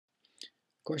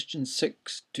Question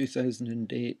 6,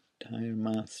 2008, Higher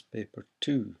Maths, Paper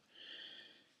 2.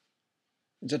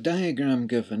 There's a diagram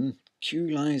given. Q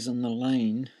lies on the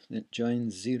line that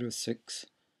joins 0, 6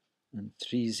 and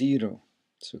 3, 0.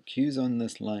 So Q's on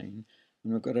this line,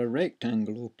 and we've got a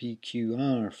rectangle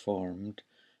OPQR formed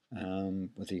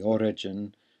with the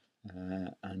origin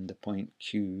and the point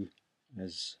Q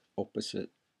as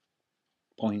opposite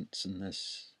points in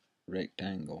this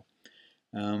rectangle.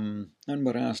 And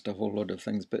we're asked a whole lot of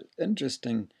things, but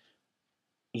interesting,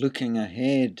 looking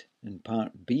ahead in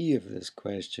part B of this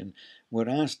question, we're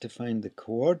asked to find the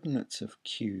coordinates of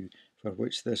Q for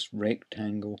which this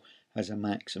rectangle has a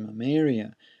maximum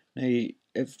area. Now,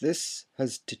 if this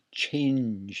has to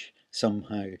change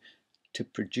somehow to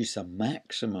produce a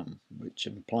maximum, which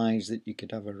implies that you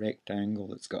could have a rectangle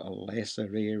that's got a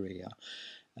lesser area,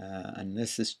 and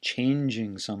this is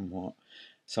changing somewhat,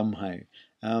 somehow,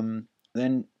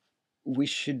 then we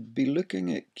should be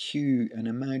looking at Q and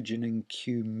imagining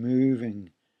Q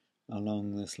moving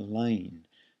along this line.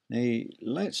 Now,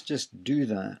 let's just do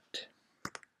that.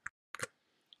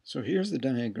 So here's the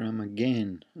diagram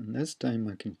again, and this time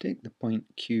I can take the point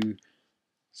Q,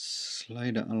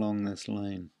 slide it along this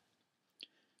line.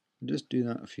 Just do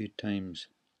that a few times.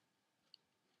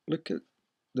 Look at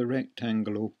the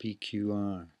rectangle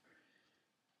OPQR.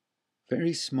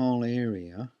 Very small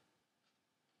area.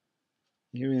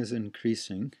 Area is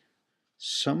increasing.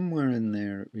 Somewhere in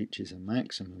there it reaches a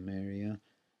maximum area,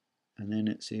 and then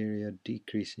its area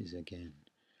decreases again.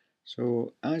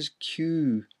 So as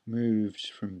Q moves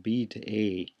from B to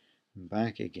A and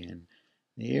back again,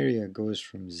 the area goes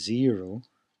from 0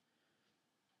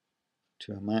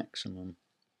 to a maximum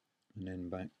and then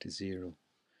back to 0.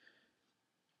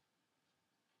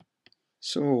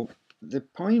 So the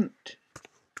point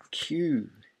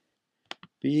Q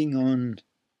being on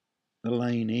the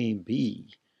line AB,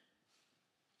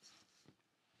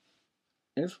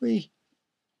 if we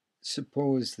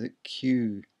suppose that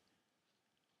Q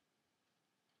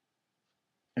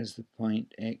is the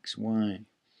point XY,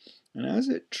 and as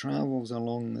it travels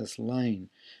along this line,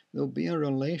 there'll be a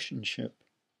relationship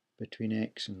between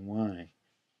X and Y.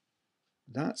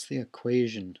 That's the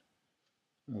equation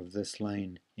of this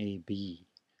line AB.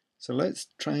 So let's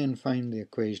try and find the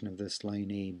equation of this line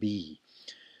AB.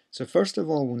 So first of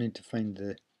all, we need to find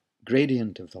the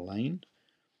gradient of the line.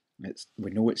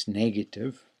 We know it's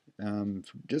negative.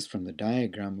 Just from the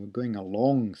diagram, we're going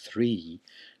along 3.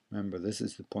 Remember, this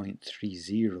is the point 3,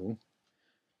 0.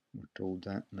 We're told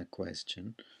that in the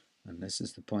question. And this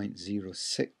is the point 0,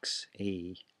 6,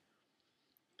 A.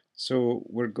 So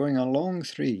we're going along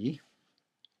 3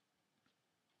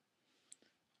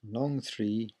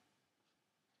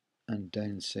 and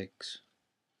down 6.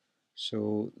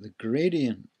 So the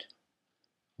gradient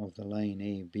of the line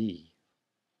AB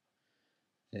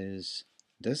is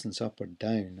distance up or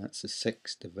down, that's the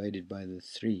 6 divided by the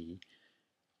 3,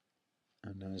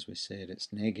 and as we said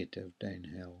it's negative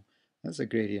downhill. That's a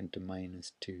gradient of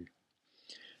 -2.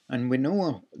 And we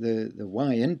know the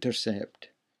y-intercept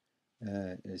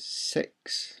is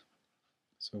 6,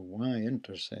 so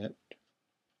y-intercept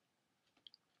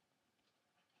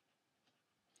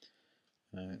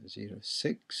 0,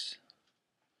 6.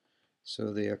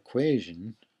 So the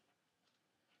equation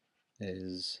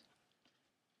is,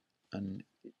 and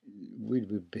we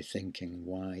would be thinking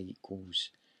y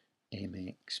equals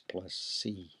mx plus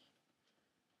c.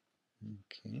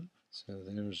 Okay, so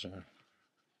there's our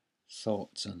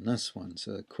thoughts on this one.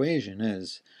 So the equation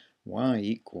is y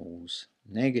equals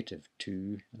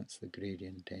 -2, that's the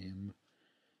gradient m,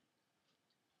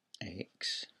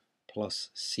 x plus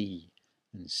c,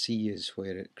 and c is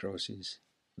where it crosses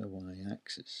the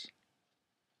y-axis.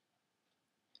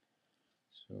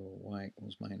 So y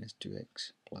equals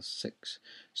 -2x plus 6.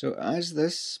 So as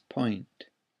this point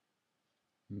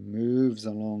moves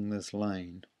along this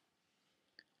line,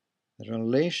 the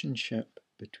relationship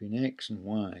between x and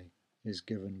y is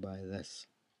given by this.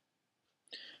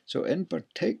 So in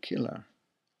particular,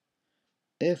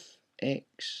 if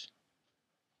x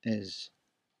is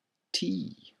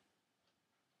t,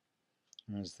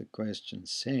 as the question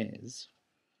says,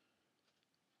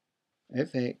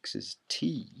 if x is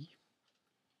t,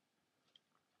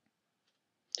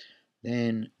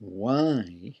 then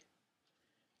y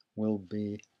will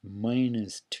be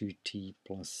 -2t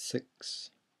plus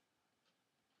 6.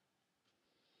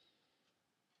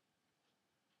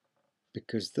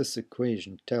 Because this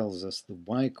equation tells us the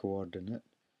y-coordinate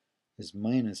is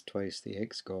minus twice the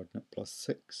x-coordinate plus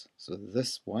 6. So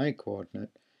this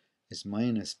y-coordinate is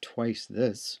minus twice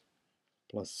this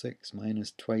plus 6,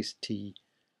 minus twice t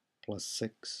plus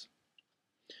 6.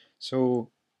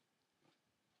 So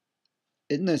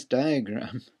in this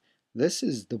diagram, this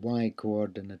is the y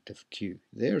coordinate of Q.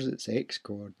 There's its x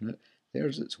coordinate,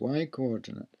 there's its y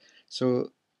coordinate.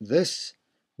 So this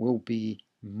will be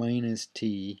minus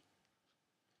t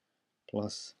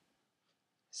plus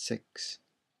 6.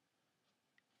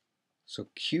 So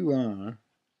QR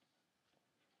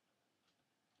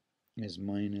is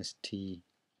minus t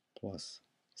plus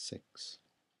 6,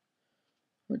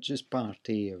 which is part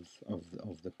A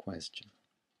of the question.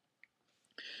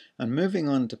 And moving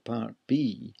on to part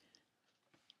B,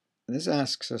 this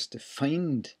asks us to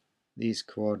find these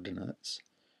coordinates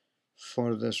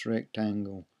for this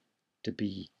rectangle to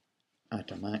be at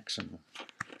a maximum.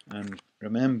 And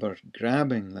remember,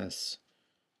 grabbing this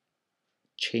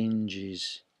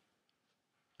changes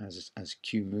as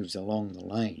Q moves along the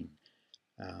line.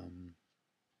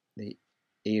 The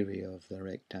area of the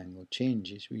rectangle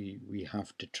changes. We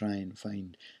have to try and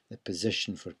find the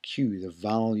position for Q, the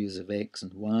values of x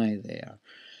and y there,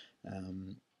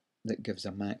 that gives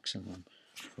a maximum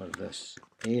for this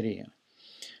area.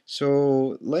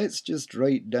 So let's just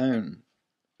write down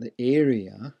the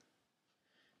area,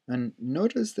 and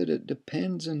notice that it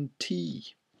depends on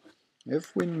t.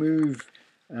 If we move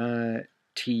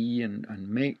t and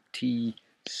make t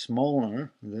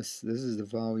smaller, this is the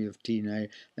value of t now,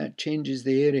 that changes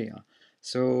the area.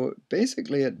 So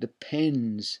basically it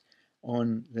depends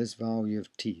on this value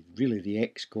of t, really the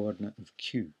x coordinate of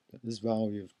Q, this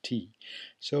value of t.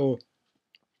 So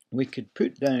we could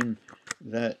put down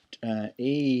that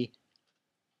A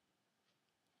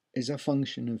is a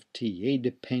function of t. A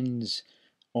depends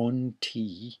on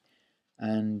t,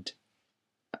 and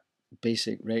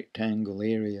basic rectangle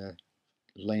area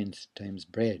length times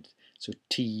breadth. So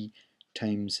t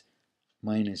times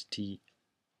minus 2t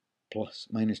plus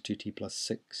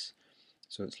 6.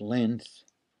 So it's length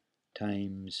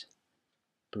times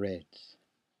breadth,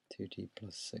 2t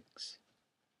plus 6.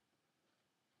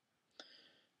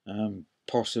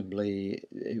 Possibly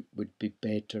it would be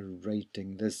better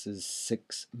writing this as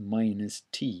 6 minus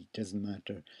t. Doesn't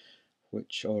matter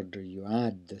which order you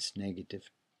add this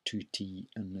negative 2t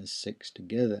and this 6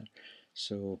 together.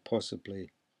 So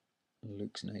possibly it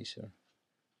looks nicer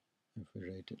if we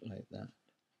write it like that.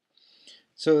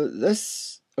 So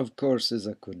this, of course, is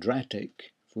a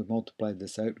quadratic. If we multiply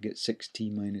this out, we get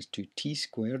 6t minus 2t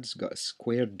squared. It's got a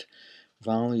squared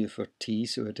value for t,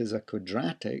 so it is a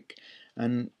quadratic.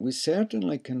 And we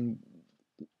certainly can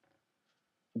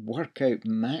work out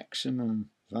maximum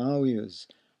values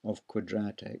of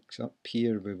quadratics. Up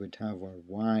here we would have our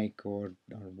y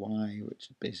which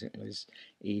basically is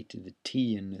a to the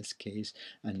t in this case,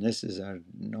 and this is our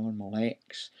normal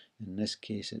x. In this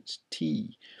case it's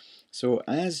t. So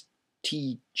as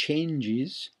t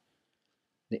changes,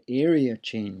 the area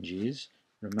changes.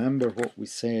 Remember what we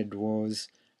said was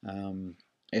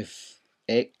if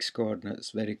x coordinate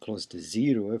is very close to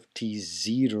 0, if t is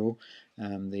 0,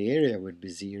 the area would be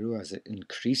 0. As it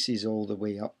increases all the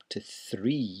way up to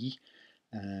 3,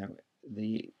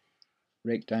 the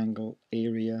rectangle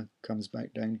area comes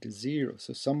back down to 0.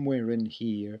 So somewhere in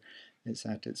here it's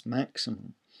at its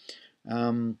maximum.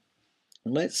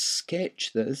 Let's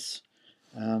sketch this.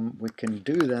 We can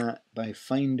do that by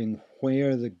finding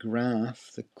where the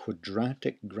graph, the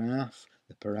quadratic graph,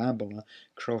 the parabola,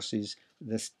 crosses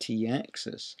this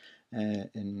t-axis,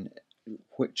 in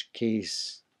which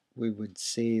case we would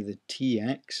say the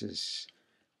t-axis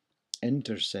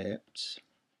intercepts.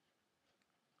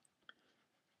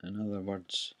 In other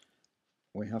words,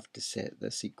 we have to set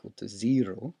this equal to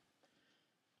 0,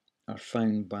 are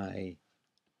found by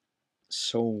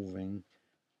solving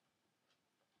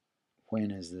when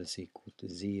is this equal to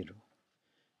 0.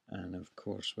 And of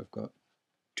course we've got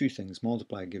two things,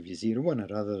 multiply give you 0, one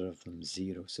or other of them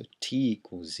 0. So t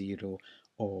equals 0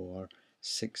 or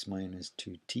 6 minus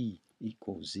 2t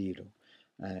equals 0.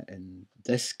 In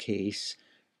this case,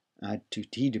 add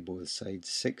 2t to both sides,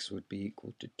 6 would be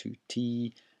equal to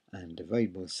 2t, and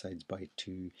divide both sides by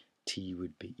 2, t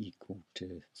would be equal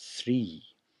to 3.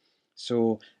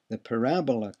 So the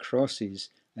parabola crosses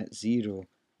at 0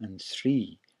 and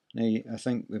 3. Now I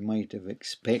think we might have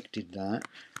expected that,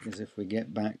 because if we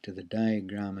get back to the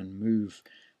diagram and move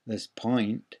this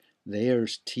point,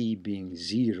 there's t being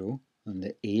 0 and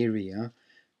the area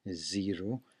is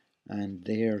 0, and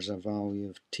there's a value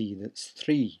of t that's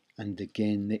 3, and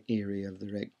again the area of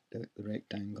the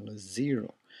rectangle is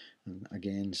 0, and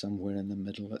again somewhere in the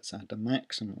middle it's at a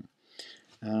maximum.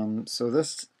 So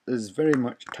this is very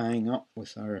much tying up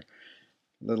with our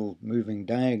little moving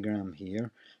diagram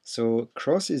here. So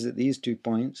crosses at these 2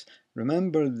 points.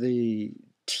 Remember the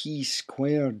t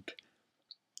squared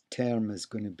term is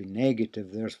going to be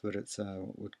negative, therefore it's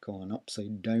what we'd call an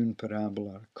upside down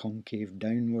parabola, or concave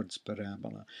downwards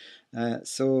parabola.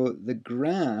 So the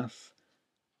graph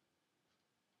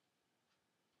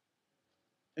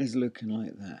is looking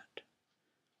like that.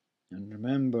 And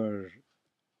remember,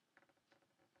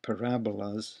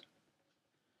 parabolas,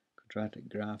 quadratic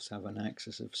graphs, have an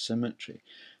axis of symmetry.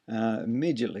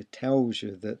 Immediately tells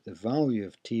you that the value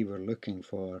of t we're looking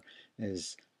for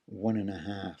is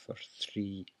 1.5 or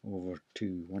 3 over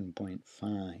 2,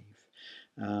 1.5.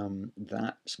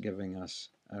 That's giving us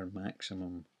our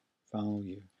maximum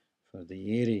value for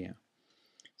the area.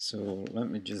 So let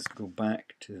me just go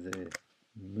back to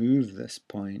move this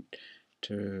point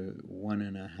to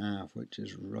 1.5, which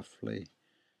is roughly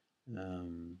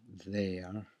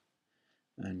there,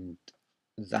 and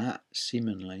that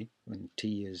seemingly, when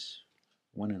t is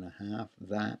 1.5,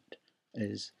 that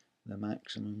is the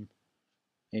maximum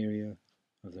area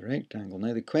of the rectangle.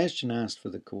 Now the question asked for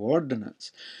the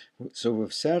coordinates, so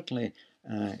we've certainly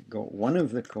got one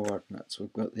of the coordinates.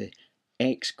 We've got the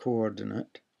x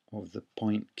coordinate of the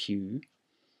point Q,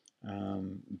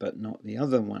 but not the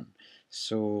other one.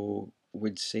 So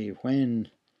we'd say when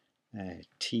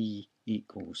t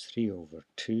equals 3 over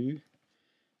 2,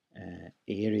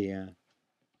 area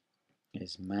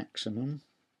is maximum,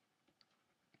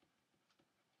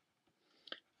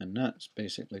 and that's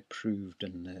basically proved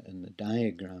in the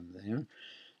diagram there.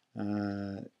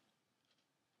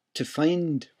 To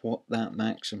find what that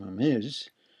maximum is,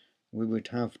 we would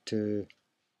have to,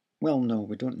 well, no,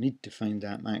 we don't need to find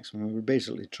that maximum. We're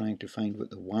basically trying to find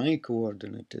what the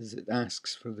y-coordinate is. It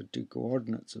asks for the two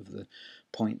coordinates of the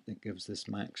point that gives this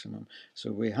maximum.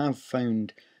 So we have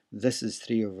found this is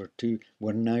 3 over 2.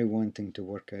 We're now wanting to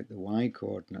work out the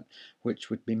y-coordinate, which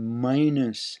would be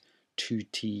minus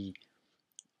 2t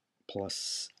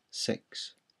plus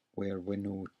 6, where we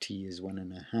know t is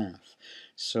 1.5.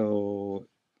 So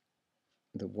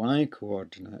the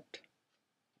y-coordinate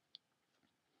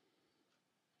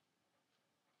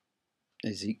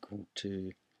is equal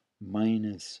to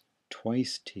minus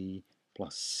twice t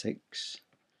plus 6,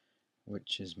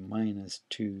 which is minus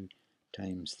 2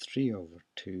 times 3 over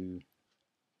 2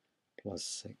 plus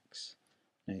 6.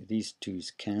 Now these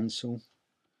 2's cancel.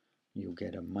 You'll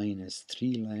get a minus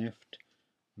 3 left.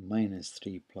 Minus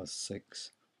 3 plus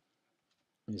 6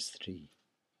 is 3.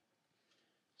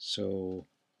 So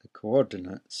the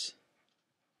coordinates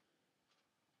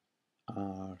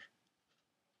are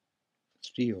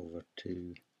 3 over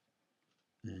 2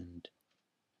 and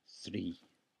 3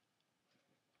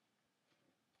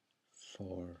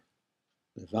 for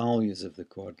the values of the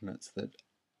coordinates that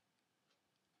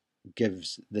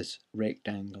gives this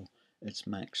rectangle its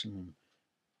maximum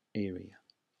area.